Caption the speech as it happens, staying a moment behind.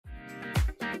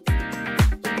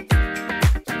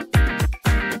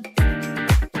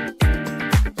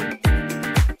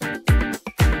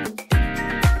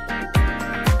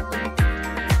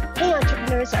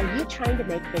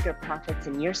make bigger profits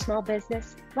in your small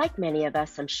business? Like many of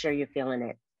us, I'm sure you're feeling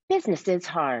it. Business is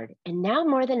hard, and now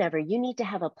more than ever, you need to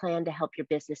have a plan to help your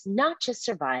business not just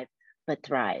survive, but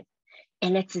thrive.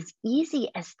 And it's as easy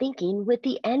as thinking with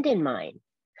the end in mind.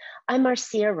 I'm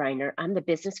Marcia Reiner. I'm the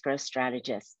business growth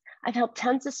strategist. I've helped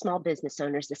tons of small business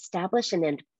owners establish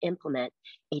and implement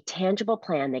a tangible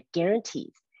plan that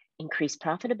guarantees increased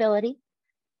profitability,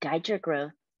 guide your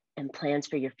growth, and plans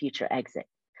for your future exit.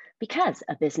 Because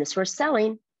a business worth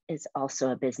selling is also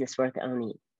a business worth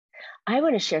owning. I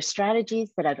want to share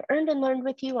strategies that I've earned and learned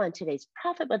with you on today's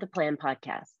Profit with a Plan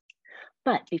podcast.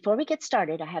 But before we get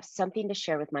started, I have something to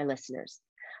share with my listeners.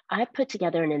 I've put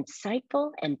together an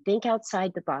insightful and think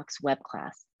outside the box web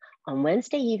class on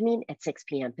Wednesday evening at 6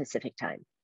 p.m. Pacific time.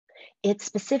 It's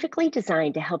specifically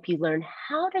designed to help you learn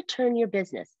how to turn your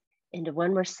business into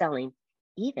one worth selling,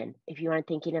 even if you aren't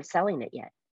thinking of selling it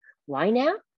yet. Why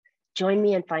now? Join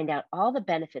me and find out all the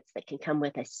benefits that can come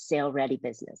with a sale-ready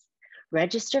business.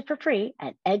 Register for free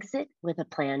at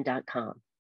exitwithaplan.com.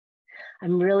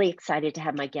 I'm really excited to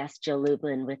have my guest, Jill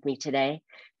Lublin, with me today.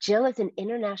 Jill is an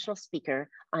international speaker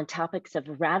on topics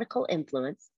of radical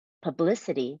influence,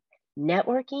 publicity,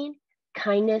 networking,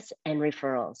 kindness, and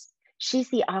referrals. She's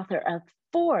the author of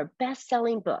 4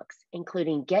 best-selling books,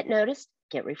 including Get Noticed,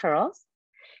 Get Referrals,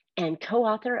 and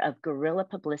co-author of Guerrilla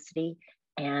Publicity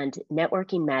and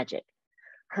Networking Magic.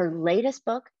 Her latest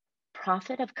book,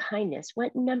 Profit of Kindness,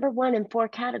 went #1 in 4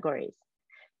 categories.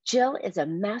 Jill is a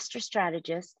master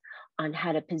strategist on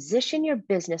how to position your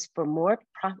business for more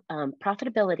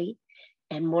profitability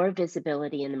and more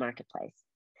visibility in the marketplace.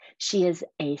 She is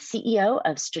a CEO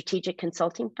of strategic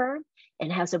consulting firm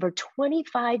and has over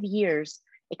 25 years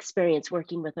experience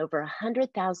working with over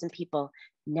 100,000 people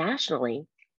nationally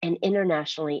and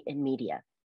internationally in media.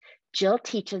 Jill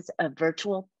teaches a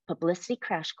virtual publicity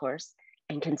crash course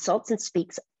and consults and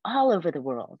speaks all over the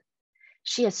world.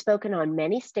 She has spoken on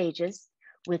many stages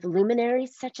with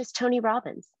luminaries such as Tony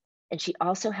Robbins, and she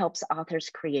also helps authors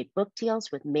create book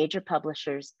deals with major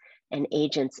publishers and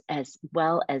agents, as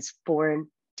well as foreign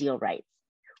deal rights.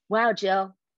 Wow,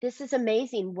 Jill, this is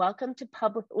amazing. Welcome to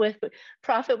Profit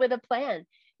with a Plan.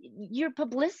 Your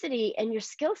publicity and your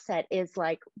skill set is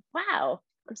like, wow,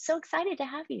 I'm so excited to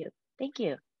have you. Thank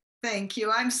you. Thank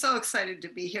you. I'm so excited to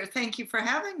be here. Thank you for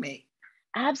having me.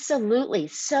 Absolutely.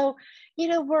 So,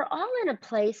 we're all in a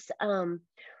place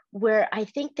where I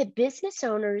think that business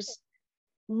owners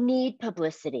need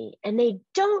publicity and they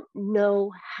don't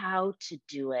know how to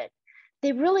do it.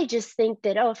 They really just think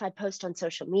that, if I post on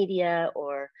social media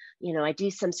or, I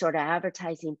do some sort of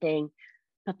advertising thing,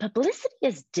 but publicity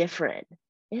is different,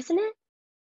 isn't it?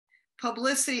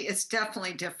 Publicity is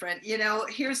definitely different.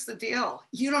 Here's the deal.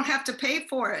 You don't have to pay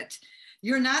for it.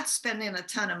 You're not spending a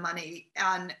ton of money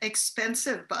on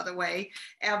expensive, by the way,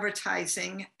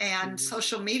 advertising and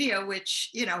social media,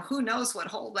 which, who knows what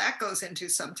hole that goes into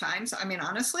sometimes. I mean,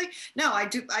 honestly, no, I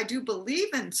do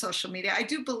believe in social media. I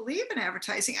do believe in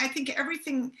advertising. I think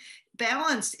everything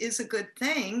balanced is a good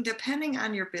thing, depending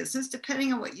on your business,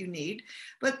 depending on what you need.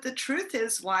 But the truth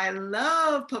is, why I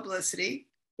love publicity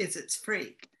is it's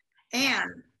free.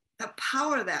 And the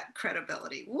power of that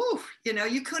credibility,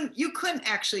 you couldn't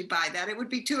actually buy that. It would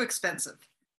be too expensive.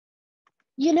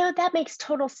 That makes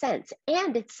total sense.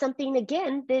 And it's something,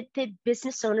 again, that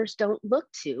business owners don't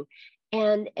look to.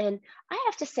 And I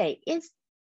have to say,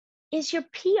 is your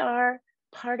PR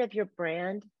part of your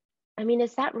brand? I mean,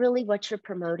 is that really what you're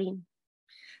promoting?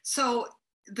 So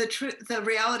the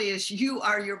reality is you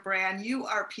are your brand, you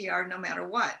are PR no matter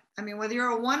what. I mean, whether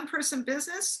you're a one-person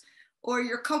business or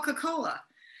you're Coca-Cola,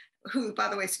 who, by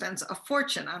the way, spends a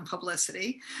fortune on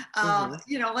publicity.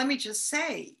 Let me just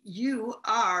say, you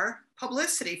are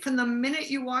publicity. From the minute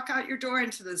you walk out your door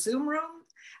into the Zoom room,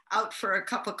 out for a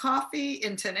cup of coffee,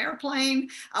 into an airplane,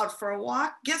 out for a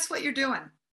walk, guess what you're doing?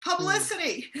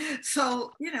 Publicity.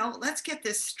 So, let's get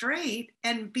this straight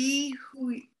and be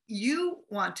who you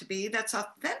want to be, that's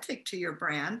authentic to your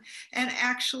brand and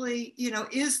actually,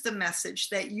 is the message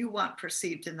that you want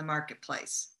perceived in the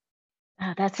marketplace.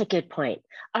 Oh, that's a good point.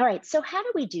 All right. So how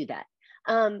do we do that?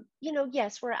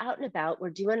 Yes, we're out and about.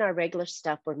 We're doing our regular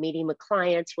stuff. We're meeting with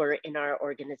clients. We're in our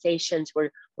organizations.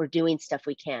 We're doing stuff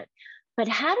we can. But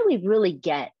how do we really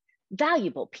get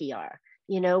valuable PR?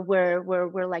 Where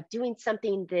we're like doing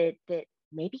something that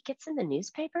maybe gets in the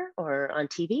newspaper or on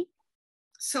TV?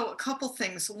 So a couple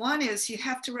things. One is you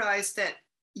have to realize that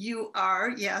you are,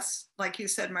 yes, like you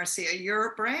said, Marcia,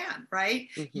 you're a brand, right?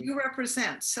 You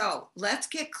represent. So let's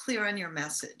get clear on your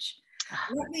message.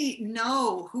 Let me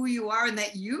know who you are and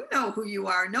that you know who you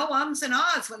are. No ums and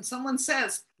ahs when someone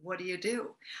says, what do you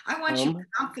do? I want you Um,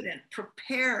 confident,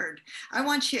 prepared. I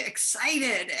want you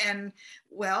excited and,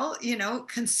 well,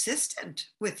 consistent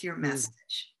with your mm,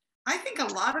 message. I think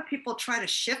a lot of people try to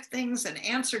shift things and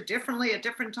answer differently at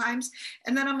different times.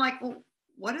 And then I'm like, well,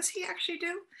 what does he actually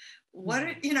do?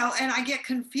 And I get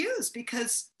confused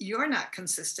because you're not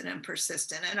consistent and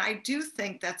persistent. And I do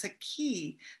think that's a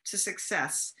key to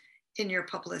success in your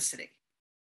publicity.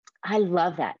 I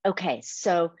love that. Okay,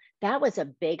 so that was a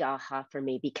big aha for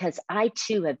me because I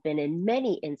too have been in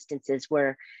many instances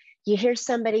where you hear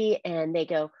somebody and they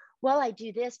go, well, I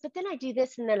do this, but then I do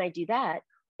this and then I do that.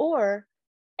 Or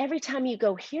every time you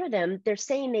go hear them, they're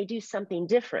saying they do something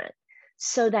different.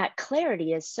 So that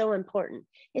clarity is so important.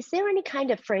 Is there any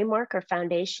kind of framework or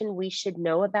foundation we should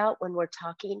know about when we're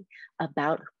talking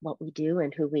about what we do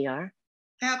and who we are?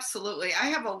 Absolutely. I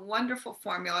have a wonderful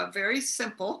formula, very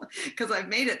simple, because I've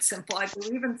made it simple. I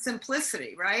believe in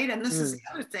simplicity, right? And this is the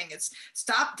other thing. It's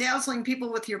stop dazzling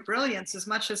people with your brilliance as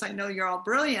much as I know you're all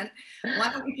brilliant.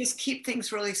 Why don't we just keep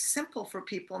things really simple for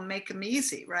people and make them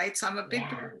easy, right? So I'm a big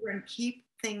believer in keep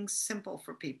things simple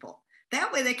for people.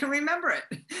 That way they can remember it.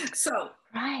 So,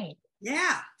 Right.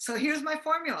 yeah. So here's my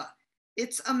formula.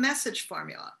 It's a message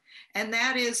formula. And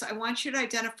that is, I want you to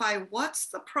identify what's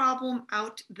the problem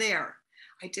out there.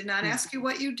 I did not ask you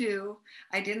what you do.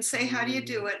 I didn't say, how do you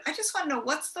do it? I just want to know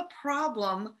what's the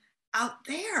problem out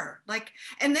there.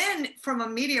 And then from a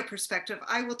media perspective,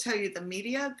 I will tell you the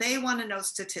media, they want to know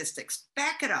statistics.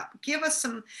 Back it up. Give us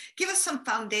some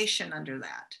foundation under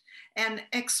that and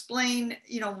explain,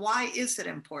 why is it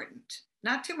important?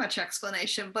 Not too much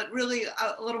explanation, but really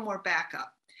a little more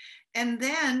backup. And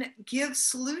then give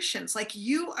solutions. Like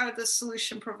you are the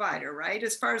solution provider, right?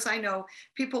 As far as I know,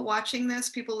 people watching this,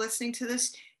 people listening to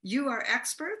this, you are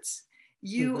experts.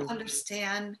 You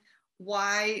understand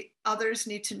why others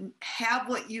need to have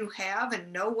what you have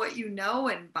and know what you know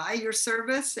and buy your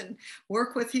service and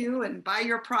work with you and buy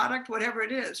your product, whatever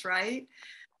it is, right?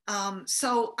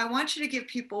 So I want you to give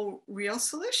people real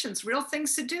solutions, real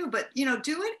things to do, but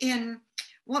do it in,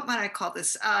 what might I call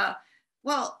this?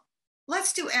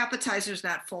 Let's do appetizers,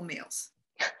 not full meals.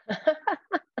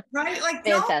 Right?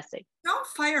 Fantastic. Don't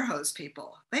fire hose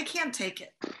people. They can't take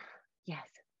it. Yes.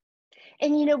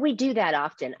 And we do that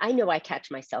often. I know I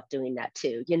catch myself doing that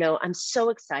too. I'm so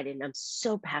excited and I'm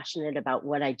so passionate about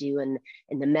what I do and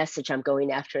the message I'm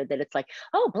going after that it's like,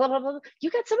 oh, blah, blah, blah.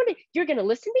 You got somebody, you're going to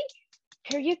listen to me?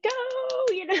 Here you go.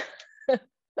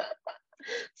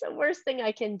 It's the worst thing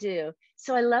I can do.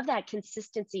 So I love that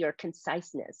consistency or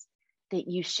conciseness that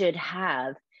you should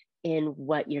have in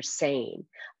what you're saying.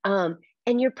 And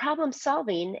you're problem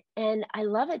solving. And I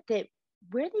love it that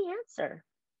we're the answer,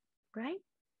 right?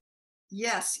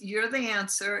 Yes, you're the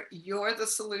answer. You're the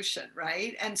solution,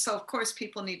 right? And so, of course,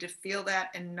 people need to feel that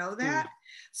and know that.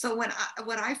 So what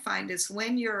I find is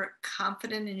when you're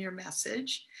confident in your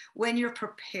message, when you're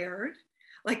prepared,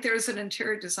 like there's an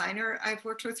interior designer I've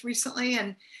worked with recently,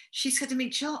 and she said to me,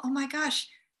 Jill, oh my gosh,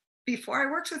 before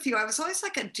I worked with you, I was always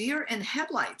like a deer in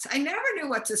headlights. I never knew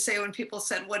what to say when people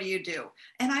said, what do you do?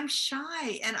 And I'm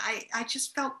shy and I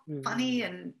just felt funny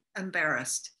and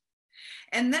embarrassed.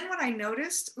 And then what I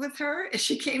noticed with her is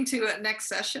she came to a next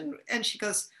session and she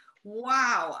goes,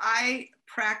 wow, I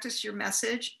practiced your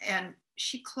message. And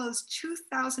she closed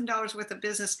 $2,000 worth of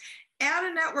business at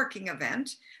a networking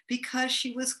event because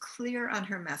she was clear on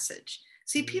her message.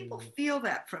 See, people feel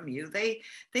that from you. They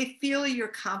feel your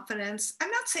confidence.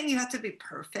 I'm not saying you have to be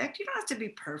perfect. You don't have to be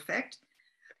perfect,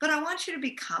 but I want you to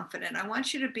be confident. I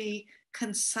want you to be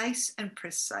concise and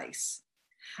precise.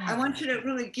 I want you to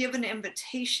really give an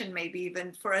invitation, maybe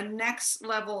even for a next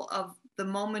level of the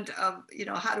moment of,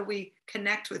 how do we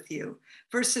connect with you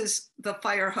versus the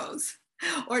fire hose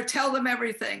or tell them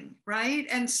everything, right?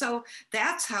 And so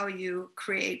that's how you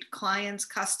create clients,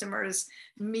 customers,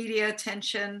 media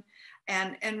attention,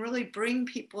 and really bring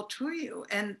people to you.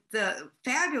 And the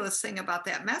fabulous thing about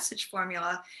that message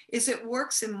formula is it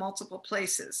works in multiple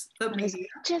places. I was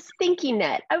just thinking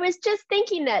that.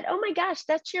 Oh my gosh,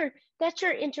 that's your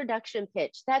introduction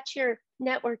pitch. That's your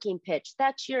networking pitch.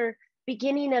 That's your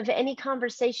beginning of any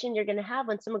conversation you're going to have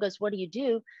when someone goes, what do you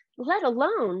do? Let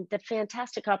alone the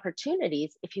fantastic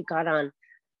opportunities if you got on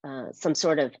some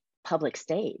sort of public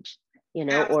stage,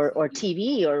 or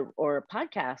TV or a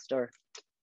podcast or.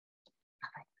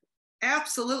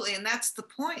 Absolutely. And that's the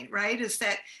point, right? Is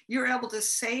that you're able to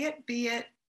say it, be it,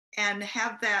 and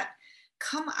have that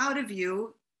come out of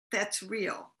you that's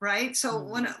real, right? So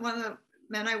one of the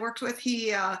men I worked with,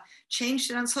 he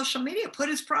changed it on social media, put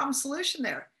his problem solution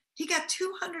there. He got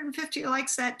 250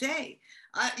 likes that day.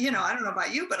 I don't know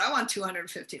about you, but I want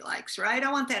 250 likes, right?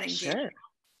 I want that engagement.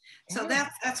 Sure. So Yeah.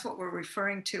 that's what we're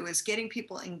referring to, is getting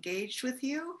people engaged with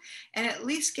you, and at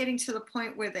least getting to the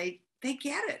point where they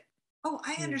get it. Oh,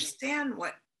 I understand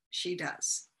what she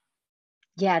does.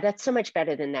 Yeah, that's so much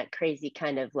better than that crazy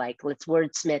kind of like, let's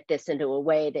wordsmith this into a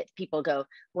way that people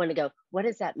want to go, what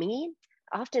does that mean?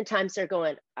 Oftentimes they're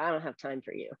going, I don't have time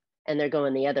for you. And they're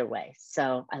going the other way.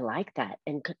 So I like that.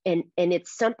 And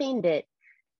it's something that,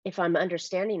 if I'm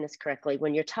understanding this correctly,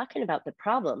 when you're talking about the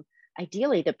problem,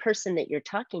 ideally the person that you're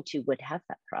talking to would have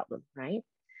that problem, right?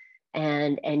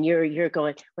 And you're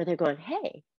going, where they're going,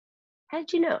 hey, how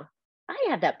did you know? I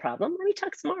have that problem. Let me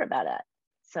talk some more about it.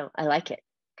 So I like it.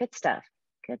 Good stuff.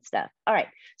 Good stuff. All right.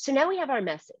 So now we have our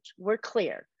message. We're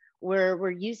clear. We're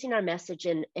using our message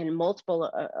in multiple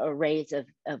arrays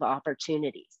of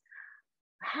opportunities.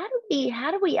 How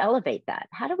do we elevate that?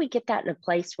 How do we get that in a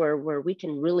place where we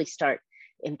can really start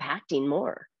impacting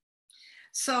more?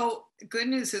 So good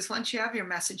news is, once you have your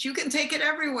message, you can take it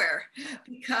everywhere,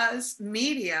 because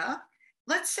media,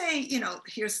 let's say,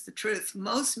 here's the truth.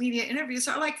 Most media interviews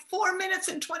are like 4 minutes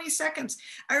and 20 seconds.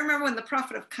 I remember when The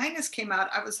Prophet of Kindness came out,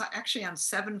 I was actually on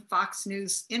 7 Fox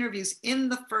News interviews in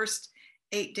the first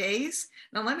 8 days.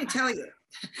 Now, let me tell you,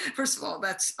 first of all,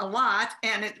 that's a lot,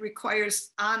 and it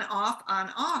requires on, off,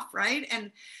 right?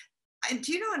 And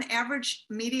do you know an average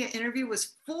media interview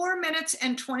was 4 minutes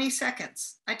and 20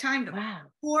 seconds? I timed them. Wow.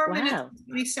 4 minutes and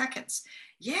 20 seconds.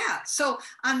 Yeah. So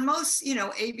on most,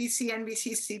 ABC,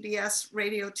 NBC, CBS,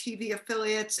 radio, TV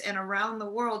affiliates, and around the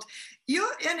world,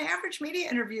 an average media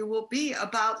interview will be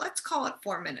about, let's call it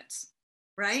 4 minutes.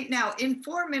 Right now, in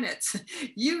 4 minutes,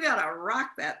 you got to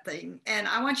rock that thing. And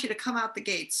I want you to come out the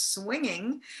gate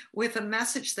swinging with a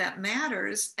message that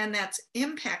matters and that's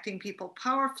impacting people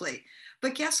powerfully.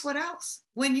 But guess what else?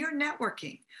 When you're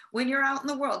networking, when you're out in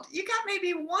the world, you got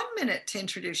maybe 1 minute to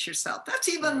introduce yourself. That's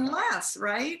even less,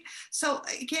 right? So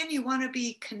again, you want to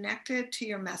be connected to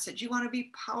your message. You want to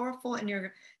be powerful in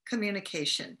your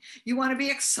communication. You want to be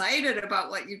excited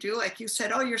about what you do. Like you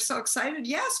said, oh, you're so excited.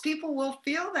 Yes, people will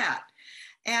feel that.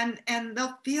 And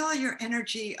they'll feel your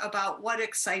energy about what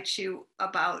excites you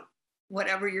about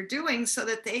whatever you're doing, so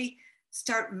that they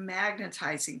start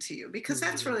magnetizing to you, because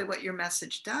that's really what your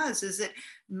message does, is it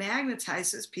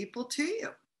magnetizes people to you,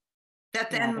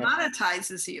 that then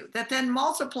monetizes you, that then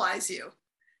multiplies you.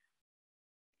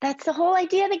 That's the whole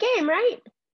idea of the game, right?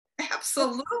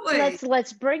 Absolutely.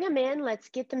 Let's bring them in, let's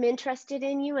get them interested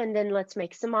in you, and then let's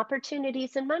make some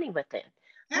opportunities and money with it.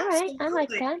 All right, I like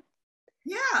that.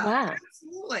 Yeah, wow.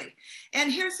 Absolutely.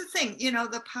 And here's the thing,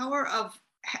 the power of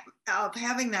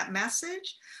having that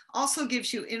message also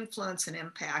gives you influence and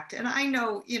impact. And I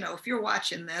know, if you're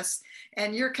watching this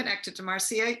and you're connected to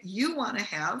Marcia, you want to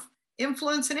have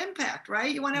influence and impact,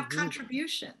 right? You want to have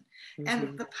contribution.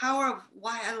 And the power of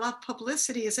why I love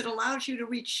publicity is it allows you to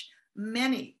reach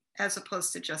many as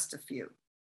opposed to just a few.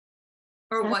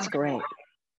 Or That's one. great.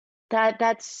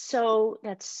 That's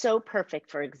so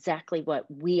perfect for exactly what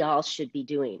we all should be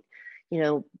doing.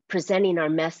 Presenting our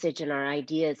message and our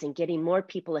ideas and getting more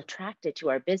people attracted to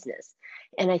our business.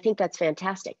 And I think that's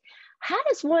fantastic. How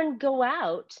does one go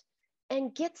out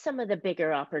and get some of the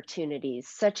bigger opportunities,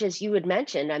 such as you had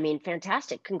mentioned? I mean,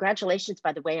 fantastic. Congratulations,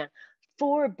 by the way, on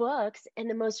 4 books, and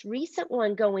the most recent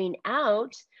one going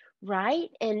out, right?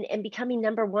 And becoming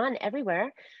 #1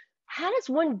 everywhere. How does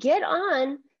one get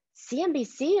on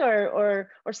CNBC or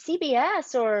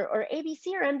CBS or ABC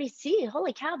or NBC?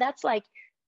 Holy cow, that's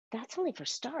only for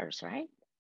stars, right?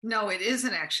 No, it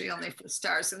isn't actually only for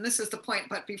stars. And this is the point.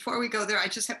 But before we go there, I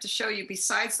just have to show you,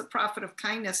 besides The Prophet of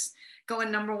Kindness going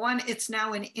 #1, it's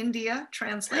now in India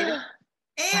translated.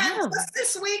 And just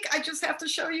this week, I just have to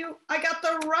show you, I got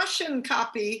the Russian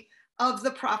copy of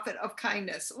The Prophet of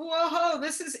Kindness. Whoa,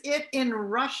 this is it in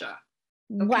Russia.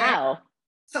 Okay? Wow.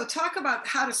 So talk about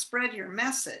how to spread your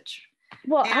message.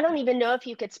 Well, I don't even know if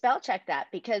you could spell check that,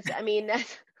 because I mean,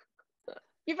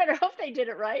 you better hope they did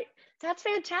it right. That's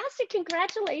fantastic.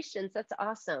 Congratulations. That's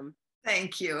awesome.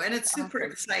 Thank you. And it's super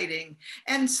exciting.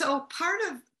 And so part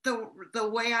of the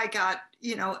way I got,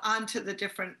 onto the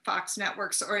different Fox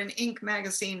networks, or in Inc.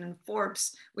 magazine and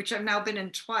Forbes, which I've now been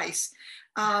in twice,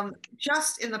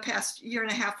 just in the past year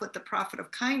and a half with The Prophet of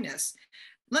Kindness.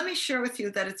 Let me share with you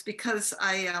that it's because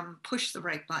I pushed the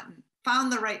right button,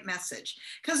 found the right message.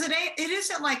 Because it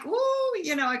isn't like, ooh,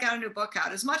 I got a new book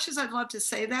out. As much as I'd love to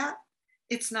say that,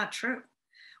 it's not true.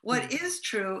 What is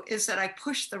true is that I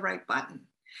pushed the right button.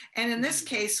 And in this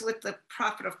case, with The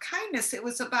Prophet of Kindness, it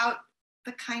was about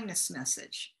the kindness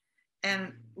message.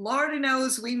 And Lord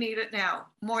knows we need it now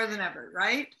more than ever,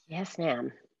 right? Yes,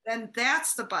 ma'am. And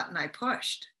that's the button I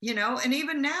pushed, and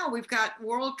even now we've got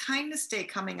World Kindness Day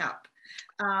coming up.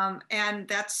 And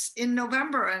that's in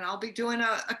November, and I'll be doing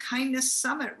a kindness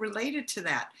summit related to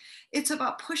that. It's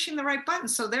about pushing the right button.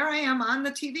 So there I am on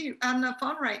the TV, on the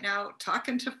phone right now,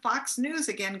 talking to Fox News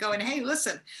again, going, hey,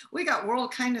 listen, we got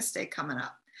World Kindness Day coming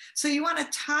up. So you want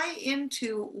to tie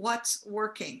into what's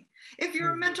working. If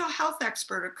you're a mental health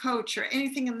expert or coach or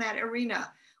anything in that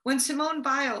arena, when Simone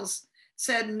Biles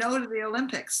said no to the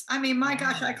Olympics, I mean, my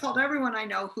gosh, I called everyone I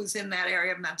know who's in that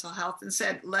area of mental health and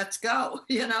said, let's go,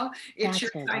 it's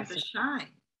your time to shine.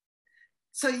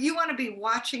 So you want to be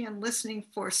watching and listening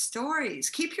for stories.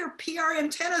 Keep your PR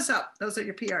antennas up. Those are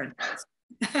your PR antennas.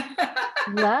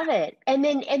 Love it. And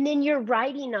then you're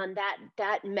writing on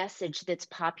that message that's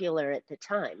popular at the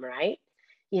time, right?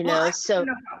 So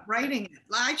writing it.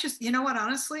 I just, you know what,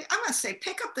 honestly, I'm going to say,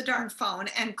 pick up the darn phone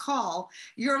and call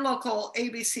your local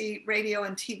ABC radio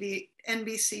and TV,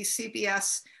 NBC,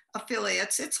 CBS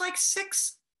affiliates. It's like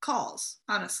 6 calls,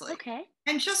 honestly. Okay.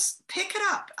 And just pick it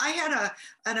up. I had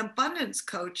an abundance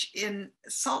coach in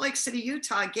Salt Lake City,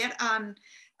 Utah, get on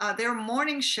their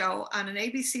morning show on an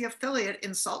ABC affiliate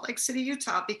in Salt Lake City,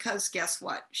 Utah, because guess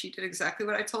what? She did exactly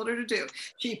what I told her to do.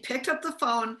 She picked up the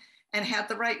phone and had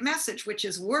the right message, which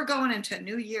is, we're going into a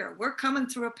new year. We're coming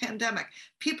through a pandemic.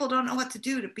 People don't know what to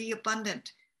do to be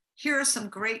abundant. Here are some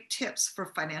great tips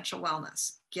for financial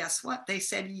wellness. Guess what? They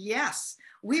said, yes,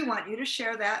 we want you to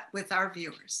share that with our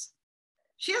viewers.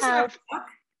 She doesn't have a book.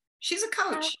 She's a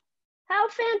coach. How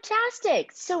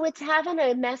fantastic. So it's having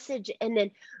a message. And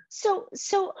then, so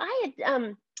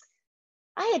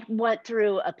I had went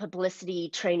through a publicity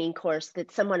training course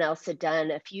that someone else had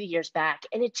done a few years back,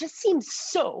 and it just seems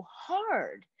so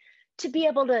hard to be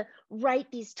able to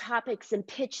write these topics and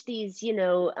pitch these,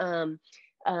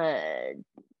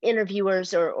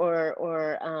 interviewers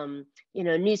or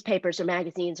newspapers or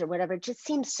magazines or whatever. It just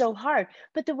seems so hard.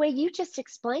 But the way you just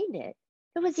explained it,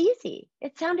 it was easy.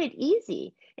 It sounded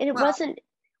easy, and it wasn't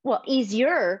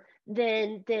easier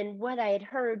than what I had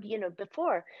heard,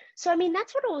 before. So, I mean,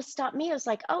 that's what always stopped me. I was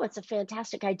like, oh, it's a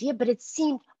fantastic idea, but it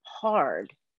seemed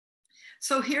hard.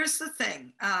 So here's the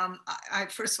thing.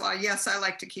 First of all, yes, I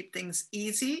like to keep things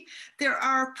easy. There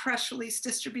are press release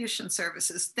distribution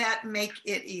services that make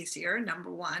it easier,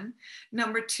 number one.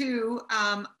 Number two,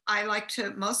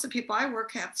 most of the people I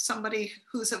work have somebody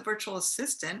who's a virtual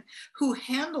assistant who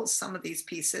handles some of these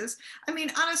pieces. I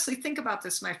mean, honestly, think about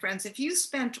this, my friends. If you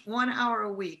spent 1 hour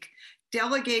a week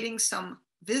delegating some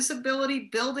visibility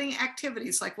building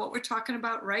activities like what we're talking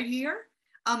about right here,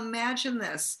 imagine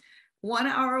this, 1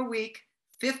 hour a week,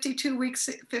 52 weeks,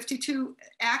 52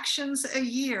 actions a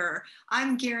year.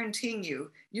 I'm guaranteeing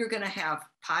you're going to have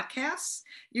podcasts,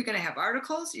 you're going to have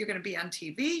articles, you're going to be on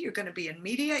TV, you're going to be in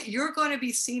media, you're going to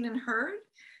be seen and heard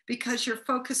because your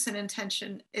focus and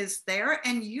intention is there.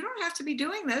 And you don't have to be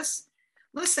doing this.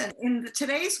 Listen, in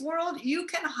today's world, you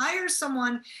can hire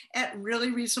someone at really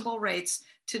reasonable rates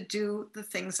to do the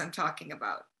things I'm talking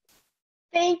about.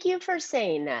 Thank you for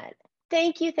saying that.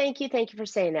 Thank you for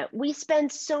saying that. We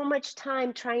spend so much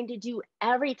time trying to do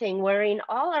everything, wearing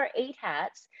all our 8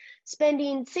 hats,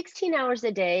 spending 16 hours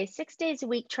a day, 6 days a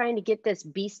week, trying to get this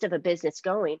beast of a business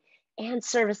going and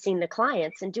servicing the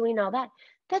clients and doing all that.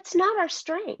 That's not our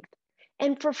strength.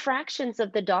 And for fractions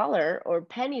of the dollar or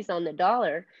pennies on the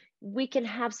dollar, we can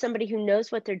have somebody who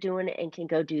knows what they're doing and can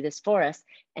go do this for us.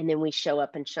 And then we show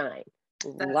up and shine.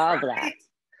 Love that.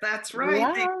 That's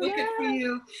right. They look it for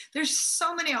you. There's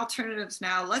so many alternatives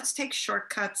now. Let's take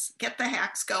shortcuts, get the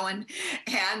hacks going,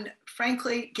 and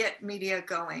frankly, get media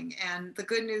going. And the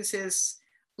good news is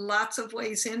lots of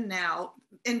ways in now.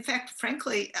 In fact,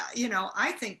 frankly,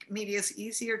 I think media is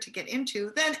easier to get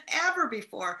into than ever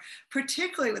before,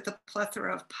 particularly with the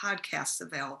plethora of podcasts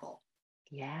available.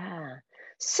 Yeah.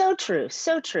 So true,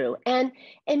 so true. And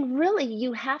really do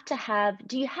you have to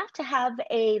have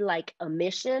a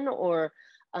mission or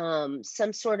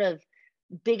some sort of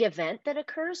big event that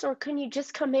occurs, or can you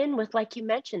just come in with, like you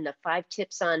mentioned, the 5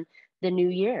 tips on the new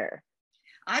year?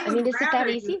 I mean, is it that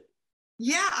easy?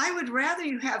 Yeah, I would rather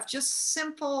you have just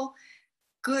simple,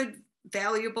 good,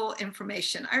 valuable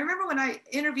information. I remember when I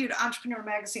interviewed Entrepreneur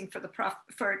Magazine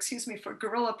for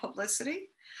Guerrilla Publicity,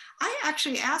 I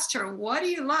actually asked her, what do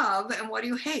you love and what do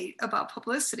you hate about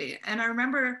publicity? And I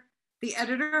remember the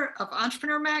editor of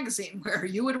Entrepreneur Magazine, where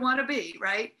you would want to be,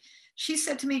 right? She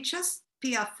said to me, just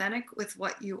be authentic with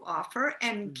what you offer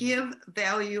and give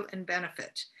value and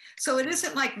benefit. So it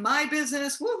isn't like my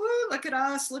business, woohoo, look at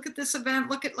us, look at this event,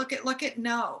 look at.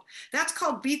 No, that's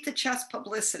called beat the chest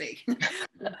publicity.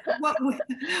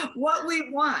 What we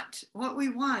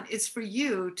want is for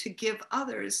you to give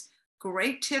others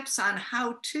great tips on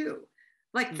how to,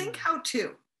 think how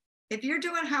to. If you're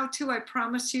doing how to, I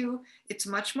promise you it's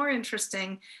much more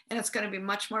interesting and it's going to be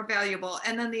much more valuable.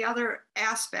 And then the other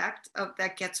aspect of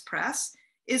that gets press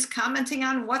is commenting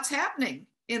on what's happening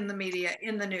in the media,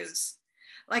 in the news.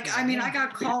 Like, I mean, I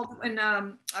got called when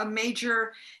a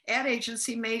major ad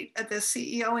agency made, the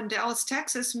CEO in Dallas,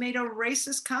 Texas, made a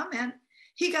racist comment.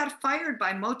 He got fired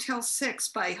by Motel 6,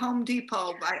 by Home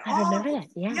Depot, by I remember that.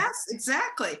 Yeah. yes,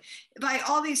 exactly. By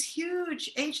all these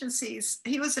huge agencies.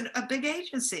 He was a big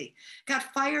agency,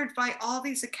 got fired by all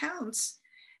these accounts.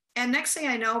 And next thing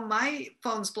I know, my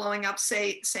phone's blowing up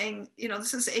saying, you know,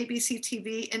 this is ABC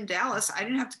TV in Dallas. I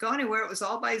didn't have to go anywhere. It was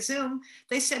all by Zoom.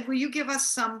 They said, will you give us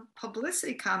some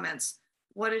publicity comments?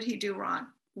 What did he do wrong?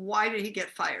 Why did he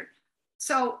get fired?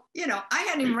 So, you know, I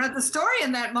hadn't even read the story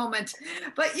in that moment.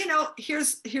 But, you know,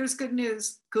 here's good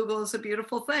news. Google is a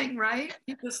beautiful thing, right?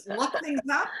 You just look things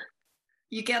up,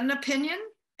 you get an opinion,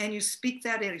 and you speak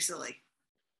that easily.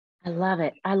 I love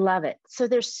it. I love it. So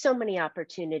there's so many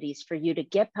opportunities for you to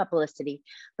get publicity,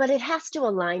 but it has to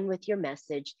align with your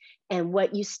message and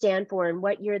what you stand for and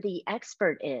what you're the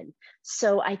expert in.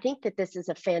 So I think that this is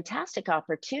a fantastic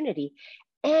opportunity.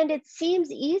 And it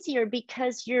seems easier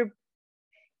because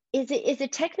is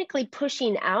it technically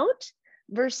pushing out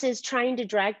versus trying to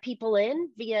drag people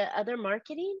in via other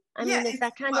marketing? I mean, is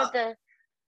that kind of the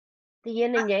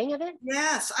yin and yang of it?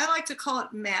 Yes, I like to call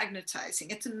it magnetizing.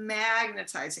 It's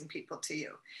magnetizing people to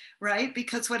you, right?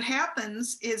 Because what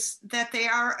happens is that they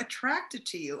are attracted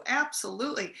to you.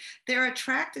 Absolutely. They're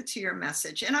attracted to your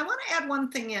message. And I want to add one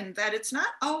thing in, that it's not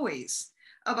always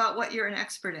about what you're an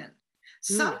expert in.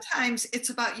 Sometimes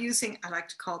it's about using, I like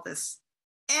to call this,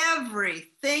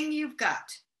 everything you've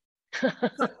got.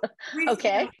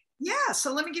 Okay. Yeah,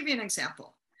 so let me give you an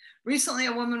example. Recently,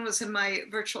 a woman was in my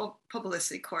virtual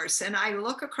publicity course, and I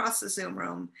look across the Zoom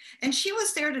room, and she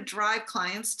was there to drive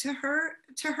clients to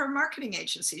her marketing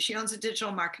agency. She owns a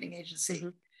digital marketing agency. Mm-hmm.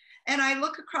 And I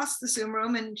look across the Zoom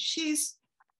room, and she's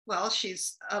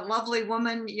a lovely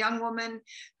woman, young woman,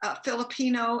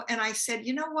 Filipino. And I said,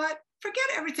 you know what? Forget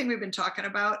everything we've been talking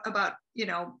about, you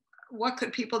know, what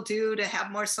could people do to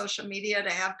have more social media, to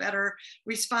have better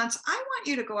response? I want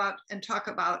you to go out and talk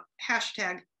about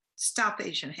hashtag Stop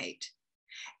Asian Hate.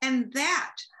 And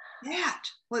that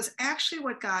was actually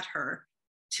what got her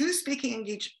 2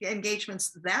 speaking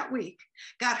engagements that week,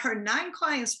 got her 9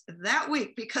 clients that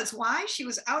week. Because why? She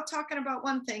was out talking about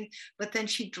one thing, but then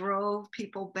she drove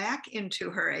people back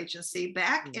into her agency,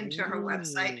 back into her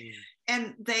website,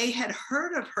 and they had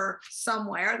heard of her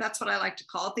somewhere. That's what I like to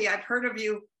call it, the I've heard of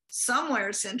you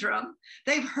somewhere syndrome.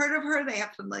 They've heard of her, they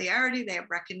have familiarity, they have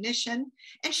recognition,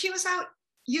 and she was out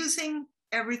using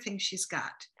everything she's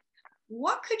got.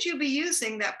 What could you be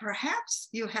using that perhaps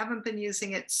you haven't been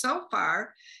using it so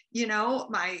far? You know,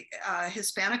 my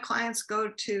Hispanic clients go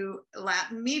to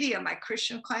Latin media, my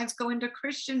Christian clients go into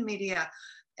Christian media,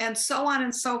 and so on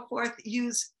and so forth.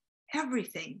 Use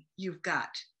everything you've got.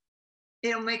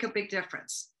 It'll make a big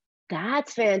difference.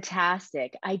 That's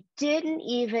fantastic. I didn't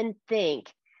even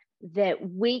think that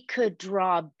we could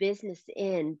draw business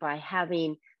in by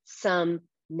having some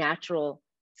natural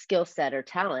skill set or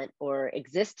talent or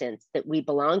existence that we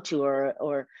belong to,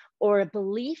 or a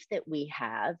belief that we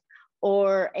have,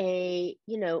 or a,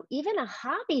 you know, even a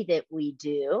hobby that we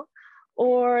do,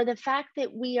 or the fact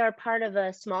that we are part of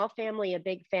a small family, a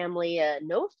big family, a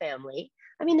no family.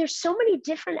 I mean, there's so many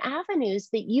different avenues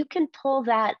that you can pull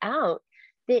that out,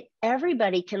 that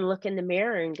everybody can look in the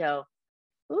mirror and go,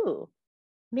 ooh,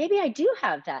 maybe I do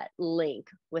have that link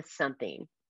with something.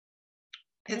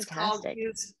 It's called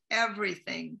Use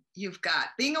Everything You've Got.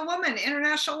 Being a woman,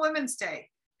 International Women's Day.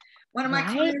 One of my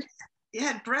clients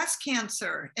had breast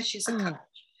cancer, and she's a coach.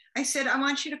 I said, I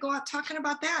want you to go out talking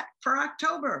about that for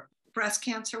October, Breast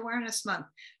Cancer Awareness Month.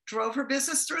 Drove her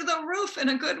business through the roof in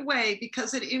a good way,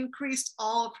 because it increased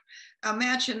all of,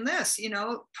 imagine this, you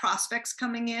know, prospects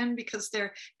coming in because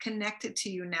they're connected to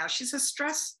you now. She's a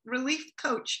stress relief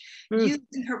coach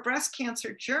using her breast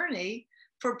cancer journey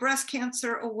for Breast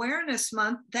Cancer Awareness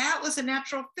Month. That was a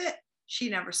natural fit. She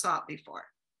never saw it before.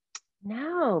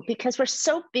 No, because we're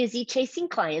so busy chasing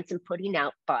clients and putting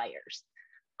out fires.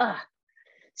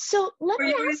 So let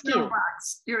me ask you.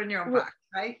 You're in your own box,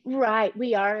 right? Right.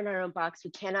 We are in our own box.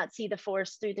 We cannot see the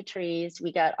forest through the trees.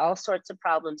 We got all sorts of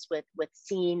problems with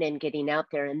seeing and getting out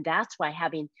there. And that's why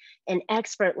having an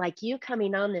expert like you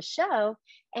coming on the show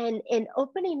and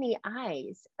opening the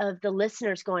eyes of the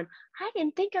listeners going, I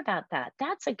didn't think about that.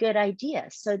 That's a good idea.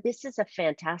 So this is a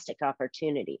fantastic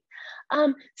opportunity.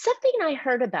 Something I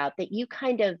heard about that you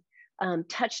kind of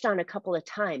touched on a couple of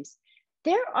times.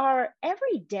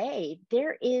 Every day,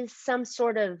 there is some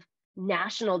sort of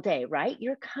National Day, right?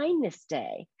 Your kindness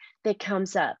day that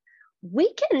comes up.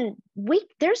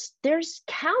 There's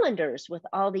calendars with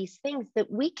all these things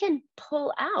that we can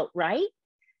pull out, right?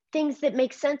 Things that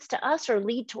make sense to us or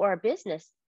lead to our business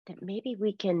that maybe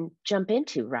we can jump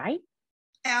into, right?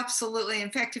 Absolutely. In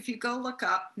fact, if you go look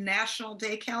up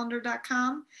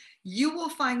nationaldaycalendar.com, you will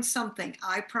find something,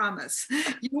 I promise.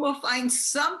 You will find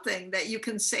something that you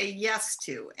can say yes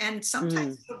to. And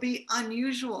sometimes it'll be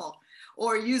unusual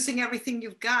or using everything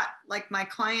you've got. Like my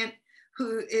client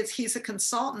he's a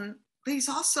consultant, but he's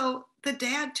also the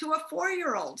dad to a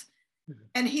 4-year-old.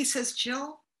 And he says,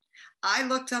 Jill, I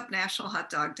looked up National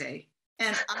Hot Dog Day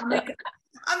and I'll make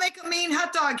a mean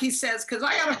hot dog, he says, because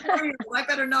I got a 4-year-old. I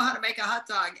better know how to make a hot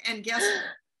dog. And guess what?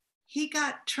 He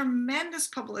got tremendous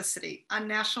publicity on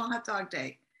National Hot Dog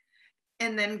Day.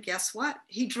 And then guess what?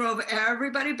 He drove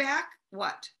everybody back,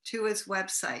 what? To his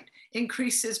website,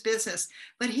 increased his business.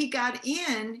 But he got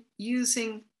in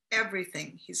using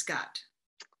everything he's got.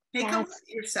 Take a look at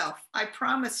yourself. I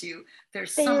promise you,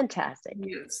 there's fantastic. Something to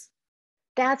use.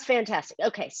 That's fantastic.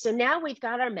 Okay, so now we've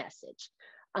got our message.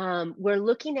 We're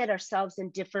looking at ourselves in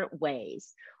different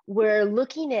ways. We're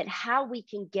looking at how we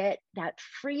can get that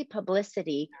free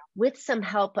publicity with some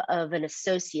help of an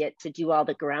associate to do all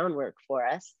the groundwork for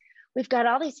us. We've got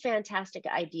all these fantastic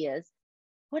ideas.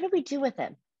 What do we do with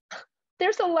them?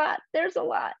 There's a lot.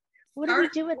 What do we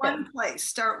do with them?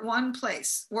 Start one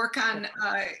place. Work on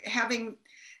having,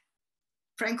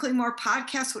 frankly, more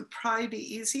podcasts would probably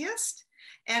be easiest.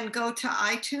 And go to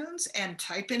iTunes and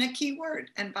type in a keyword.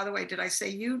 And by the way, did I say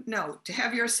you? No, to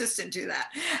have your assistant do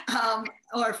that.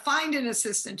 Or find an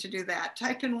assistant to do that.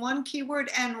 Type in one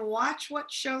keyword and watch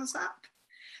what shows up.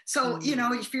 So,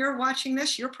 if you're watching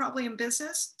this, you're probably in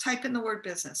business, type in the word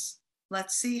business.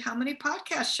 Let's see how many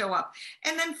podcasts show up.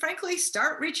 And then frankly,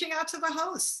 start reaching out to the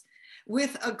hosts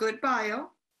with a good bio,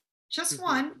 just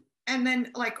one. And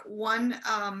then like one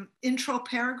intro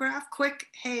paragraph, quick,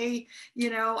 hey,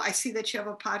 I see that you have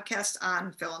a podcast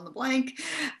on fill in the blank.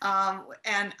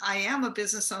 And I am a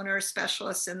business owner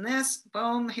specialist in this.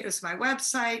 Boom, here's my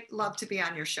website. Love to be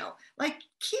on your show. Like,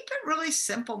 keep it really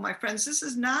simple, my friends. This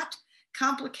is not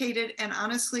complicated. And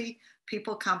honestly,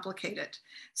 people complicate it.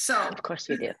 So of course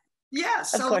we do. Yeah.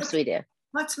 So of course we do.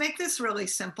 Let's make this really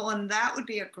simple. And that would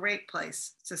be a great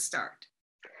place to start.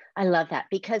 I love that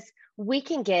because we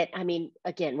can get,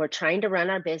 again, we're trying to run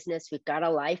our business. We've got a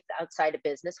life outside of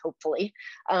business, hopefully.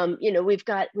 We've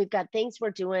got things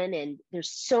we're doing and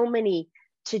there's so many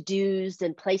to-dos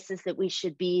and places that we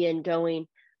should be and going.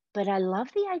 But I love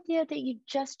the idea that you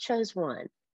just chose one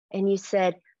and you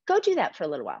said, go do that for a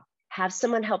little while. Have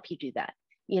someone help you do that,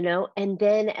 and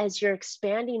then as you're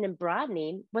expanding and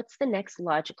broadening, what's the next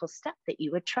logical step that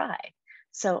you would try?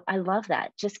 So I love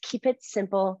that. Just keep it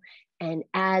simple and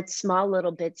add small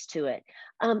little bits to it.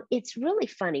 It's really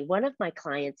funny. One of my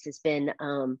clients has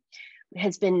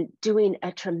been doing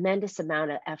a tremendous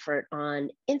amount of effort on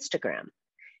Instagram.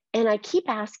 And I keep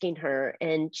asking her,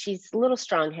 and she's a little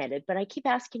strong-headed, but I keep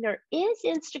asking her, is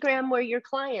Instagram where your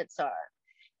clients are?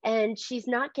 And she's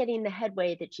not getting the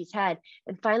headway that she's had.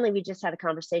 And finally, we just had a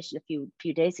conversation a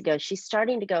few days ago. She's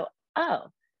starting to go, oh,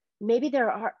 maybe there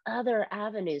are other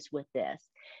avenues with this.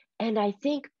 And I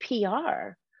think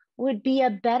PR would be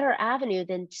a better avenue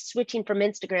than switching from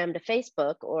Instagram to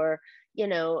Facebook or,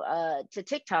 to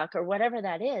TikTok or whatever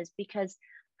that is, because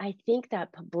I think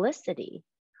that publicity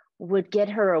would get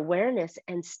her awareness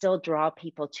and still draw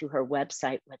people to her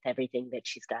website with everything that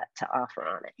she's got to offer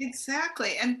on it.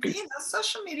 Exactly. And,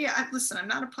 social media, listen, I'm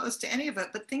not opposed to any of it,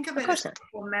 but think of it as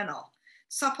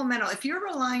supplemental. If you're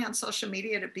relying on social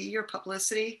media to be your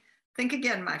publicity, think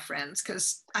again, my friends,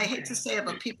 because I hate to say it,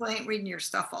 but people ain't reading your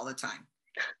stuff all the time.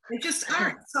 They just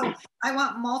aren't. So I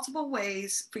want multiple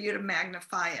ways for you to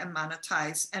magnify and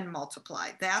monetize and multiply.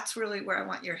 That's really where I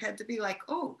want your head to be like,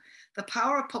 oh, the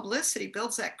power of publicity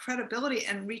builds that credibility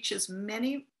and reaches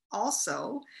many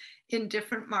also in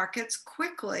different markets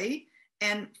quickly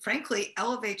and frankly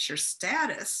elevates your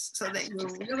status so that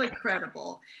you're really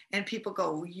credible and people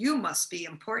go, you must be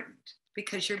important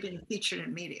because you're being featured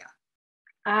in media.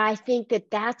 I think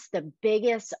that that's the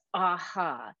biggest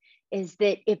aha, is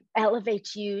that it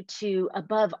elevates you to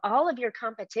above all of your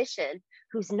competition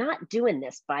who's not doing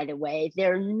this, by the way.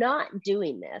 They're not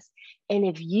doing this. And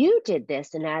if you did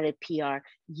this and added PR,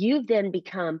 you then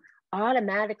become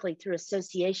automatically, through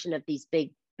association of these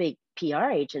big PR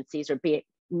agencies or big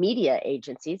media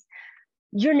agencies,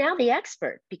 you're now the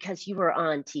expert because you were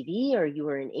on TV or you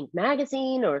were in Inc.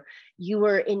 magazine or you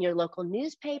were in your local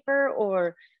newspaper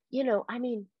or,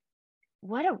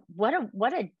 what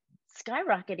a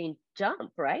skyrocketing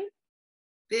jump, right?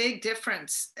 big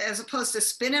difference, as opposed to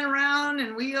spinning around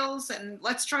and wheels and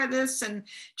let's try this and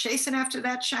chasing after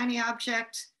that shiny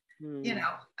object. You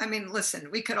know, I mean,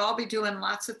 listen, we could all be doing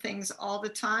lots of things all the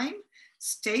time.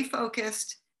 Stay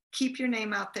focused, keep your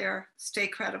name out there, stay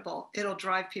credible. It'll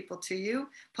drive people to you.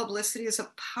 Publicity is a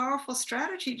powerful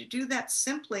strategy to do that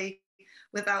simply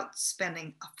without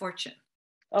spending a fortune.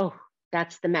 Oh,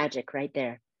 that's the magic right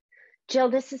there. Jill,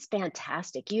 this is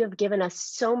fantastic. You have given us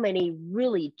so many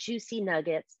really juicy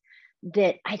nuggets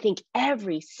that I think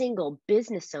every single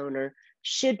business owner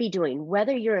should be doing,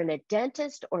 whether you're a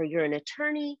dentist or you're an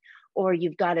attorney, or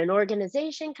you've got an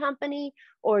organization company,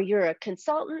 or you're a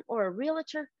consultant or a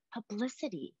realtor.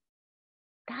 Publicity.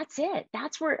 That's it.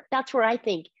 That's where I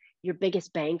think your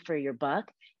biggest bang for your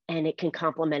buck, and it can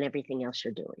complement everything else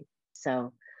you're doing.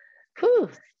 So,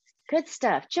 good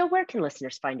stuff. Jill, where can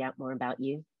listeners find out more about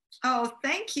you? Oh,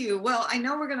 thank you. Well, I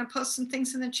know we're going to post some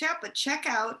things in the chat, but check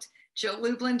out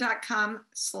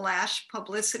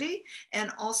jilllublin.com/publicity.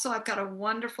 And also I've got a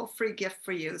wonderful free gift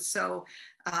for you. So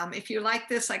if you like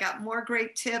this, I got more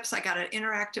great tips. I got an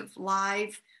interactive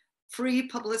live free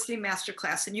publicity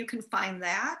masterclass, and you can find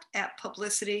that at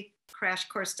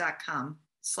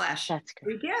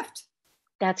publicitycrashcourse.com/free gift.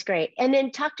 That's great. And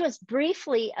then talk to us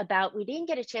briefly about, we didn't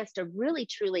get a chance to really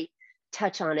truly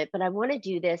touch on it, but I want to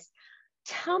do this.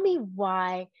 Tell me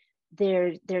why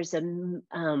there's a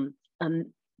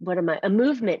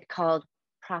movement called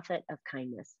Profit of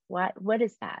Kindness. What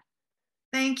is that?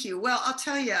 Thank you. Well, I'll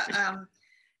tell you,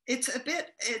 it's a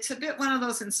bit one of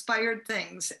those inspired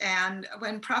things. And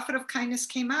when Profit of Kindness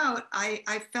came out,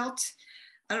 I felt,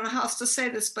 I don't know how else to say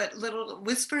this, but little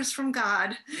whispers from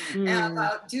God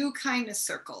about do kindness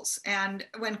circles. And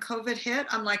when COVID hit,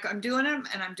 I'm like, I'm doing them,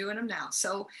 and I'm doing them now.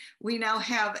 So we now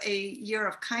have a year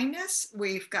of kindness.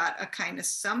 We've got a kindness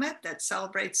summit that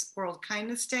celebrates World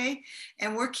Kindness Day.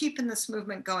 And we're keeping this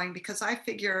movement going because I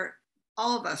figure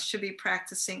all of us should be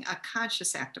practicing a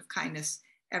conscious act of kindness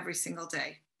every single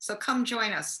day. So come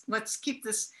join us. Let's keep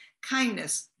this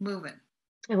kindness moving.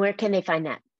 And where can they find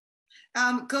that?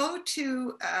 Go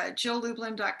to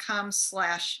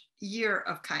jilllublin.com/year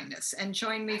of kindness and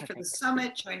join me for the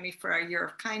summit, join me for our year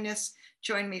of kindness,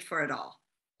 join me for it all.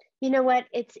 You know what?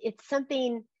 It's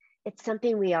something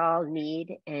we all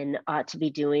need and ought to be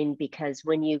doing, because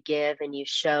when you give and you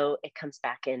show, it comes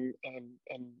back in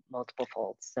multiple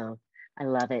folds. So I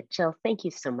love it. Jill, thank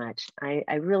you so much.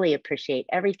 I really appreciate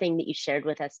everything that you shared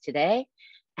with us today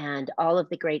and all of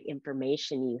the great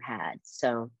information you had.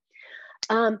 So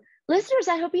listeners,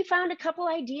 I hope you found a couple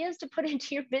ideas to put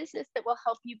into your business that will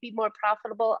help you be more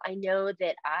profitable. I know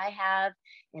that I have,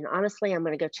 and honestly, I'm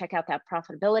going to go check out that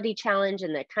profitability challenge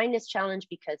and the kindness challenge,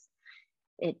 because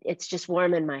it's just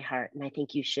warm in my heart, and I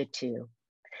think you should too.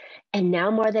 And now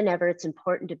more than ever, it's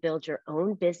important to build your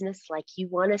own business like you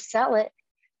want to sell it.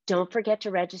 Don't forget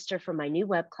to register for my new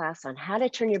web class on how to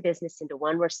turn your business into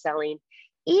one worth selling,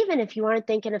 even if you aren't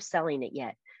thinking of selling it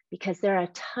yet, because there are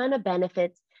a ton of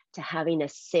benefits to having a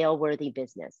sale-worthy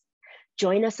business.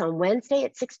 Join us on Wednesday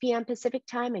at 6 p.m. Pacific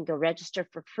time and go register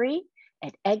for free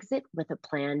at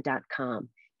exitwithaplan.com.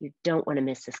 You don't want to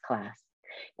miss this class.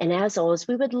 And as always,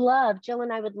 Jill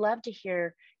and I would love to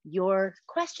hear your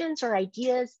questions or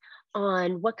ideas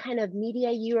on what kind of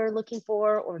media you are looking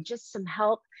for, or just some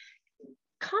help.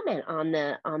 Comment on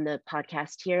the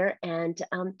podcast here, and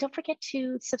don't forget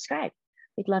to subscribe.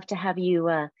 We'd love to have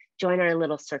you join our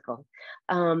little circle.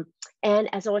 And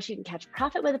as always, you can catch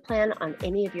Profit with a Plan on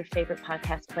any of your favorite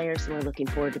podcast players. And we're looking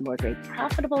forward to more great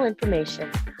profitable information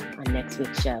on next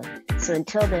week's show. So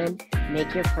until then,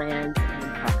 make your plans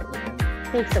and profit with them.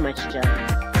 Thanks so much,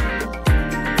 Jill.